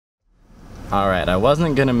Alright, I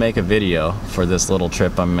wasn't gonna make a video for this little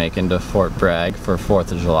trip I'm making to Fort Bragg for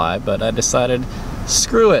 4th of July, but I decided,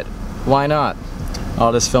 screw it, why not?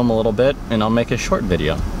 I'll just film a little bit and I'll make a short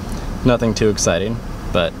video. Nothing too exciting,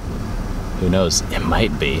 but who knows, it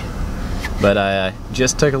might be. But I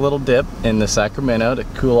just took a little dip in the Sacramento to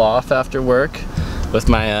cool off after work with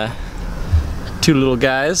my two little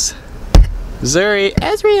guys. Zuri,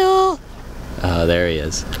 Ezreal! Oh, there he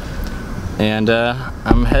is. And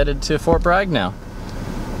I'm headed to Fort Bragg now.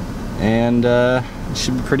 And it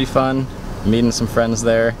should be pretty fun. Meeting some friends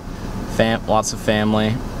there, lots of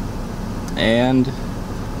family. And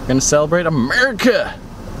we're gonna celebrate America!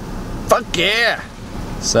 Fuck yeah!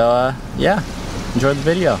 So yeah, enjoy the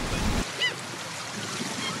video.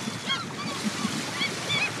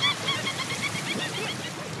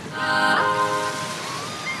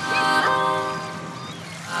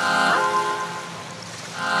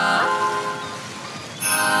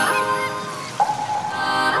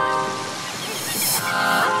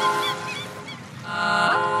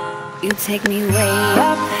 You take me way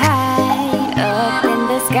up high, up in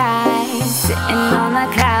the sky, sitting on the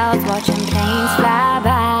clouds, watching planes fly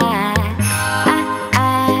by.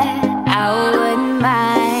 I wouldn't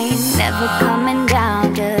mind never coming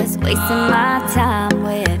down, just wasting my time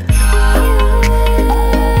with you.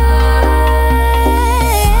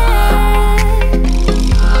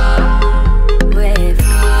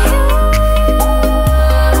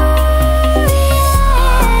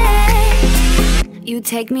 You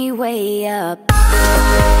take me way up.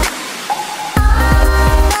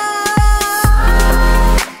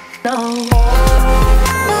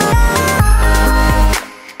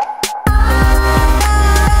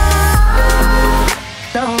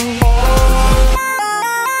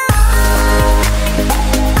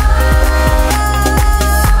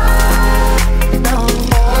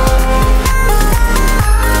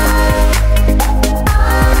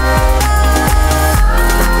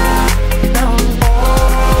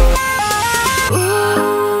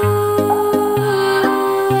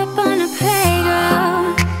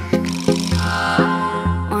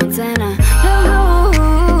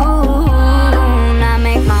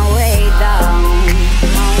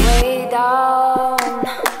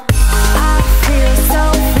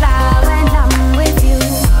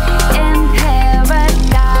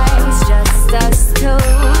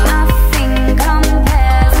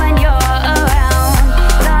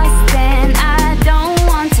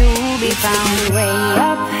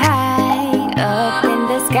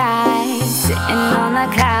 Sitting on the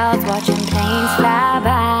clouds, watching planes fly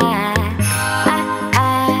by.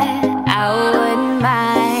 I wouldn't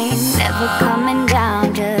mind never coming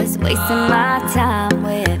down, just wasting my time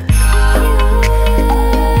with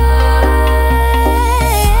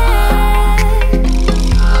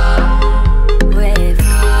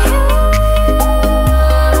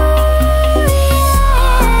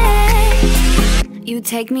you. You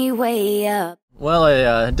take me way up. Well,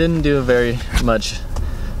 I didn't do very much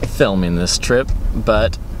filming this trip,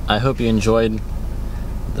 but I hope you enjoyed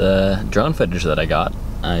the drone footage that I got.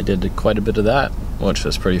 I did quite a bit of that, which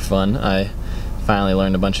was pretty fun. I finally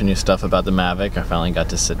learned a bunch of new stuff about the Mavic. I finally got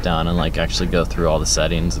to sit down and like actually go through all the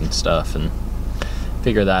settings and stuff and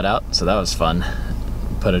figure that out, so that was fun.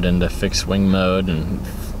 Put it into fixed wing mode and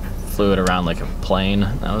flew it around like a plane.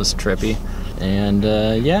 That was trippy. And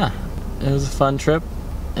yeah, it was a fun trip.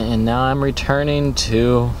 And now I'm returning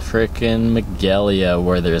to frickin' Magalia,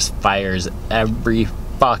 where there's fires every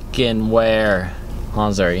fucking where.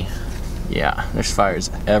 Zuri. Yeah, there's fires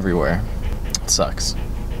everywhere. It sucks.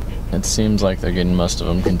 It seems like they're getting most of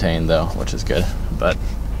them contained though, which is good, but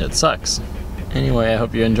it sucks. Anyway, I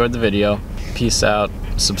hope you enjoyed the video. Peace out.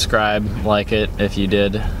 Subscribe, like it if you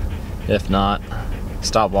did. If not,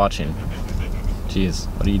 stop watching. Jeez,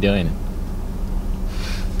 what are you doing?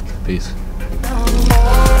 Peace.